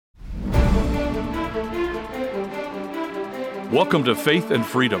Welcome to Faith and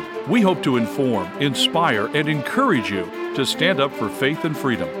Freedom. We hope to inform, inspire, and encourage you to stand up for faith and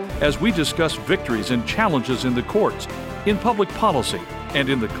freedom as we discuss victories and challenges in the courts, in public policy, and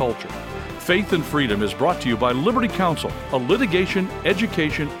in the culture. Faith and Freedom is brought to you by Liberty Counsel, a litigation,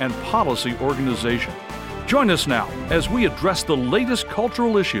 education, and policy organization. Join us now as we address the latest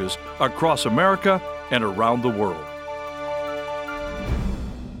cultural issues across America and around the world.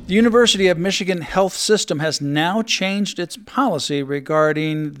 The University of Michigan Health System has now changed its policy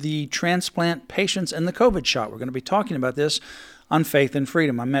regarding the transplant patients and the COVID shot. We're going to be talking about this on Faith and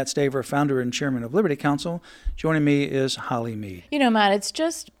Freedom. I'm Matt Staver, founder and chairman of Liberty Counsel. Joining me is Holly Mead. You know, Matt, it's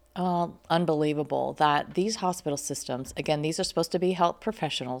just unbelievable that these hospital systems, again, these are supposed to be health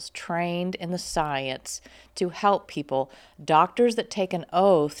professionals trained in the science to help people, doctors that take an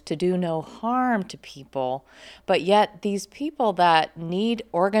oath to do no harm to people, but yet these people that need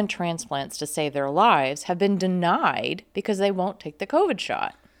organ transplants to save their lives have been denied because they won't take the COVID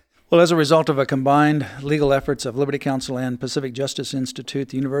shot. Well, as a result of a combined legal efforts of Liberty Counsel and Pacific Justice Institute,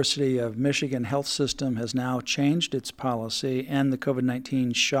 the University of Michigan Health System has now changed its policy, and the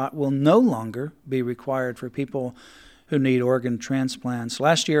COVID-19 shot will no longer be required for people who need organ transplants.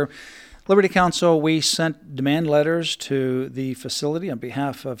 Last year, Liberty Counsel, we sent demand letters to the facility on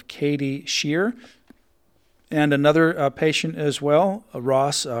behalf of Katie Shear and another patient as well,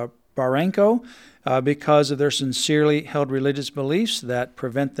 Ross Baranko, because of their sincerely held religious beliefs that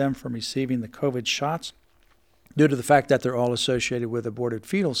prevent them from receiving the COVID shots due to the fact that they're all associated with aborted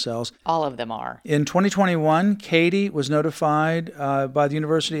fetal cells. All of them are. In 2021, Katie was notified by the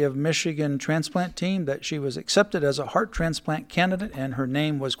University of Michigan transplant team that she was accepted as a heart transplant candidate, and her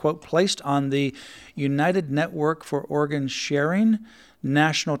name was, quote, placed on the United Network for Organ Sharing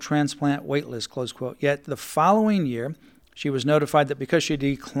National Transplant Waitlist, close quote. Yet the following year, she was notified that because she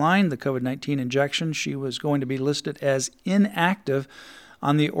declined the COVID-19 injection, she was going to be listed as inactive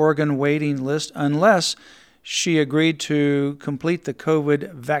on the organ waiting list unless she agreed to complete the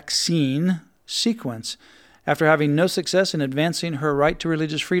COVID vaccine sequence. After having no success in advancing her right to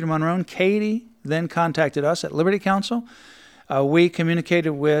religious freedom on her own, Katie then contacted us at Liberty Counsel. We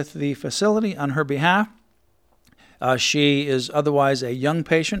communicated with the facility on her behalf. She is otherwise a young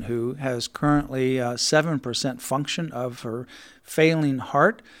patient who has currently 7% function of her failing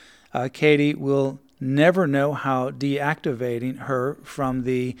heart. Katie will never know how deactivating her from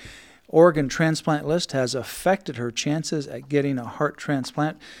the organ transplant list has affected her chances at getting a heart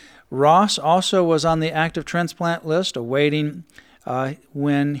transplant. Ross also was on the active transplant list, awaiting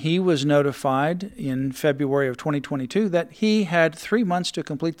when he was notified in February of 2022 that he had 3 months to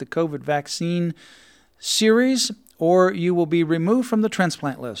complete the COVID vaccine series, or you will be removed from the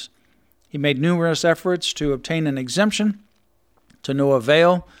transplant list. He made numerous efforts to obtain an exemption, to no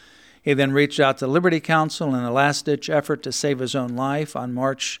avail. He then reached out to Liberty Counsel in a last-ditch effort to save his own life. On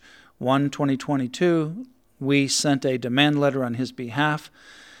March 1, 2022, we sent a demand letter on his behalf.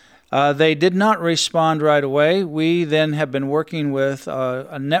 They did not respond right away. We then have been working with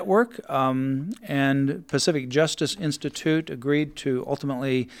a network, and Pacific Justice Institute agreed to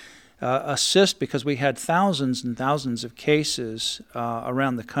ultimately assist because we had thousands and thousands of cases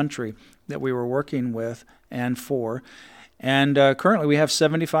around the country that we were working with and for. And currently we have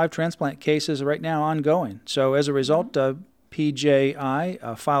 75 transplant cases right now ongoing. So as a result,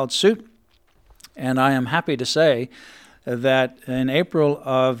 PJI filed suit. And I am happy to say that in April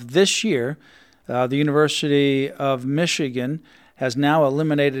of this year, the University of Michigan has now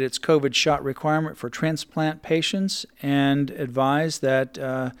eliminated its COVID shot requirement for transplant patients and advised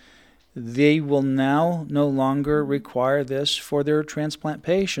that they will now no longer require this for their transplant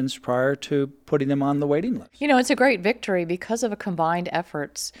patients prior to putting them on the waiting list. You know, it's a great victory because of a combined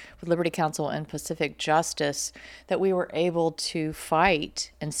efforts with Liberty Counsel and Pacific Justice that we were able to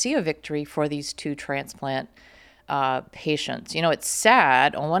fight and see a victory for these two transplant patients. You know, it's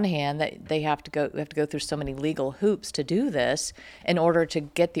sad on one hand that we have to go through so many legal hoops to do this in order to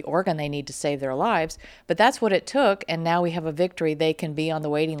get the organ they need to save their lives, but that's what it took, and now we have a victory. They can be on the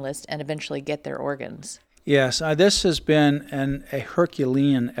waiting list and eventually get their organs. Yes, this has been a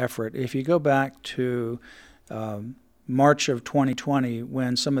Herculean effort. If you go back to March of 2020,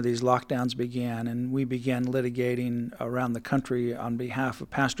 when some of these lockdowns began and we began litigating around the country on behalf of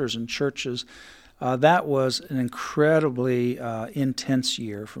pastors and churches, that was an incredibly intense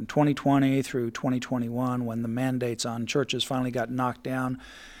year from 2020 through 2021 when the mandates on churches finally got knocked down.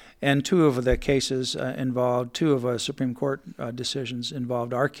 And two of the cases involved, two of Supreme Court decisions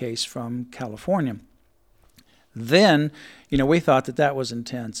involved our case from California. Then, we thought that was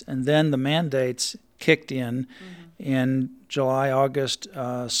intense. And then the mandates kicked in July, August,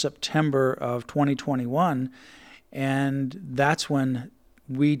 September of 2021. And that's when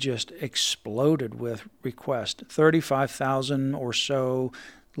we just exploded with requests. 35,000 or so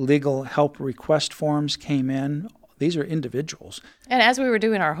legal help request forms came in. These are individuals. And as we were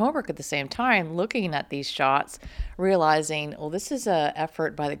doing our homework at the same time, looking at these shots, realizing, well, this is an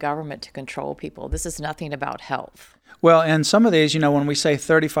effort by the government to control people. This is nothing about health. Well, and some of these, when we say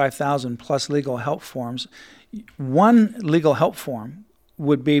 35,000 plus legal help forms, one legal help form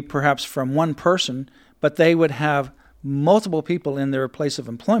would be perhaps from one person, but they would have multiple people in their place of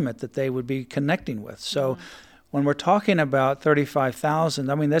employment that they would be connecting with. So when we're talking about 35,000,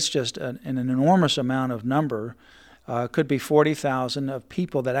 that's just an enormous amount of number. Could be 40,000 of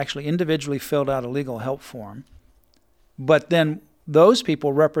people that actually individually filled out a legal help form. But then those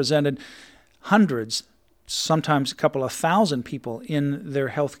people represented hundreds, sometimes a couple of thousand people in their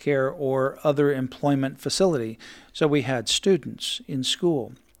healthcare or other employment facility. So we had students in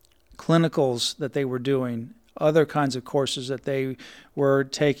school, clinicals that they were doing, other kinds of courses that they were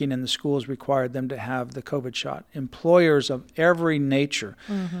taking and the schools required them to have the COVID shot. Employers of every nature,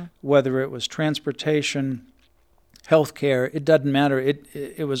 whether it was transportation, healthcare, it doesn't matter.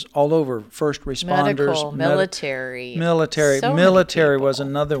 It was all over. First responders, military. Military was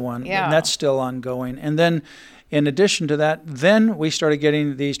another one, and that's still ongoing. And then, in addition to that, then we started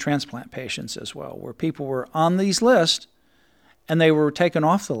getting these transplant patients as well, where people were on these lists, and they were taken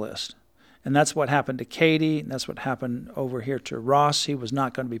off the list. And that's what happened to Katie, and that's what happened over here to Ross. He was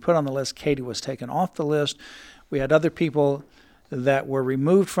not going to be put on the list. Katie was taken off the list. We had other people that were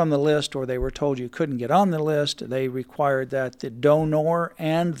removed from the list, or they were told you couldn't get on the list. They required that the donor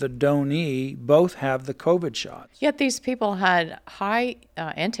and the donee both have the COVID shots. Yet these people had high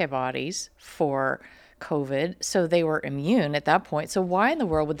antibodies for COVID, so they were immune at that point. So why in the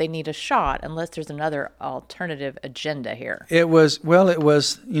world would they need a shot unless there's another alternative agenda here? It was,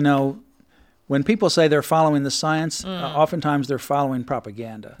 when people say they're following the science, oftentimes they're following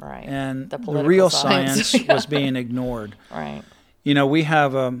propaganda. Right. And the real science was being ignored. Right. We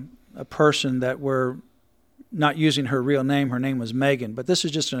have a person that we're not using her real name. Her name was Megan. But this is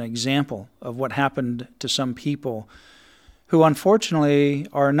just an example of what happened to some people who unfortunately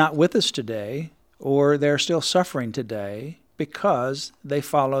are not with us today, or they're still suffering today because they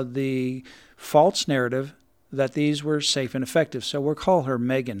followed the false narrative that these were safe and effective. So we'll call her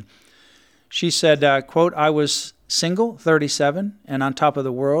Megan. She said, quote, "I was single, 37, and on top of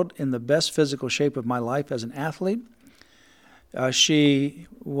the world, in the best physical shape of my life as an athlete." She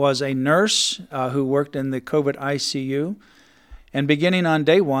was a nurse who worked in the COVID ICU. And beginning on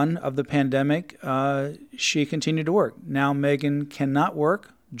day one of the pandemic, she continued to work. Now Megan cannot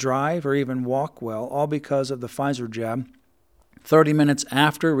work, drive, or even walk well, all because of the Pfizer jab. 30 minutes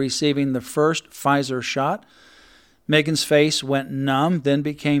after receiving the first Pfizer shot, Megan's face went numb, then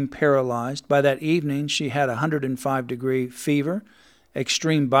became paralyzed. By that evening, she had a 105-degree fever,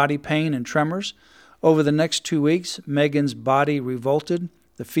 extreme body pain, and tremors. Over the next 2 weeks, Megan's body revolted.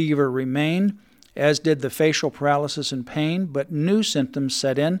 The fever remained, as did the facial paralysis and pain, but new symptoms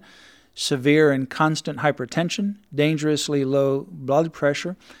set in: severe and constant hypertension, dangerously low blood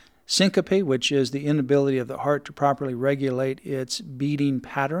pressure, syncope, which is the inability of the heart to properly regulate its beating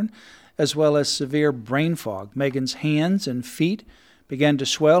pattern, as well as severe brain fog. Megan's hands and feet began to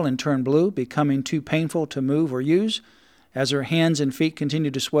swell and turn blue, becoming too painful to move or use. As her hands and feet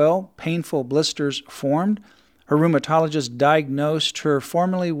continued to swell, painful blisters formed. Her rheumatologist diagnosed her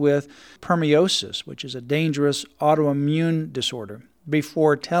formally with permeiosis, which is a dangerous autoimmune disorder,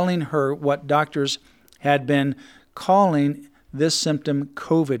 before telling her what doctors had been calling this symptom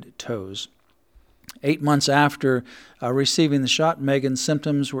COVID toes. 8 months after receiving the shot, Megan's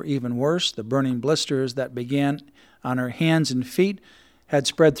symptoms were even worse. The burning blisters that began on her hands and feet had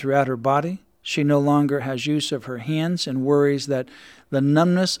spread throughout her body. She no longer has use of her hands and worries that the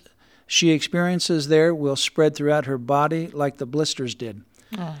numbness she experiences there will spread throughout her body like the blisters did.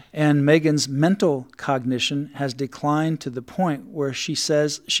 And Megan's mental cognition has declined to the point where she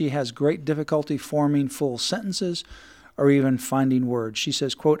says she has great difficulty forming full sentences or even finding words. She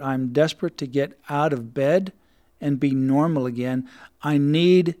says, quote, "I'm desperate to get out of bed and be normal again. I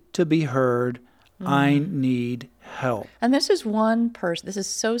need to be heard. I need help." And this is one person. This is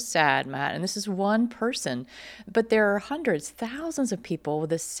so sad, Matt. And this is one person. But there are hundreds, thousands of people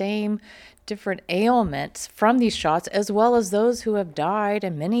with the same different ailments from these shots, as well as those who have died,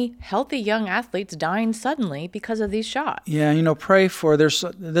 and many healthy young athletes dying suddenly because of these shots. Yeah, pray for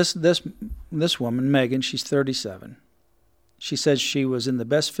this woman, Megan. She's 37. She says she was in the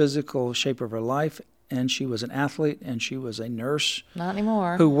best physical shape of her life, and she was an athlete, and she was a nurse. Not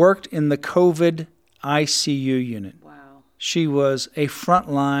anymore. Who worked in the COVID ICU unit. Wow. She was a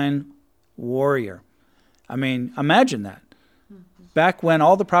frontline warrior. I mean, imagine that. Back when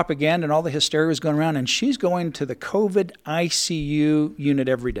all the propaganda and all the hysteria was going around, and she's going to the COVID ICU unit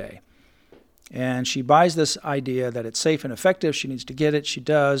every day. And she buys this idea that it's safe and effective. She needs to get it. She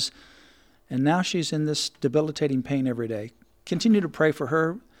does. And now she's in this debilitating pain every day. Continue to pray for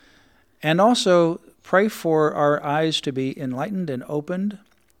her. And also pray for our eyes to be enlightened and opened.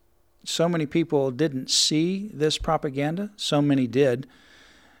 So many people didn't see this propaganda. So many did.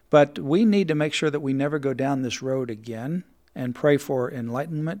 But we need to make sure that we never go down this road again, and pray for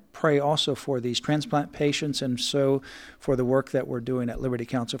enlightenment. Pray also for these transplant patients, and so for the work that we're doing at Liberty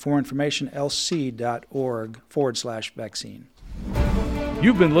Counsel. For more information, lc.org/vaccine.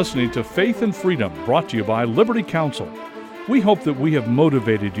 You've been listening to Faith and Freedom, brought to you by Liberty Counsel. We hope that we have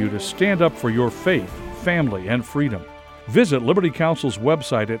motivated you to stand up for your faith, family, and freedom. Visit Liberty Counsel's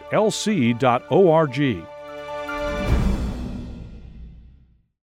website at lc.org.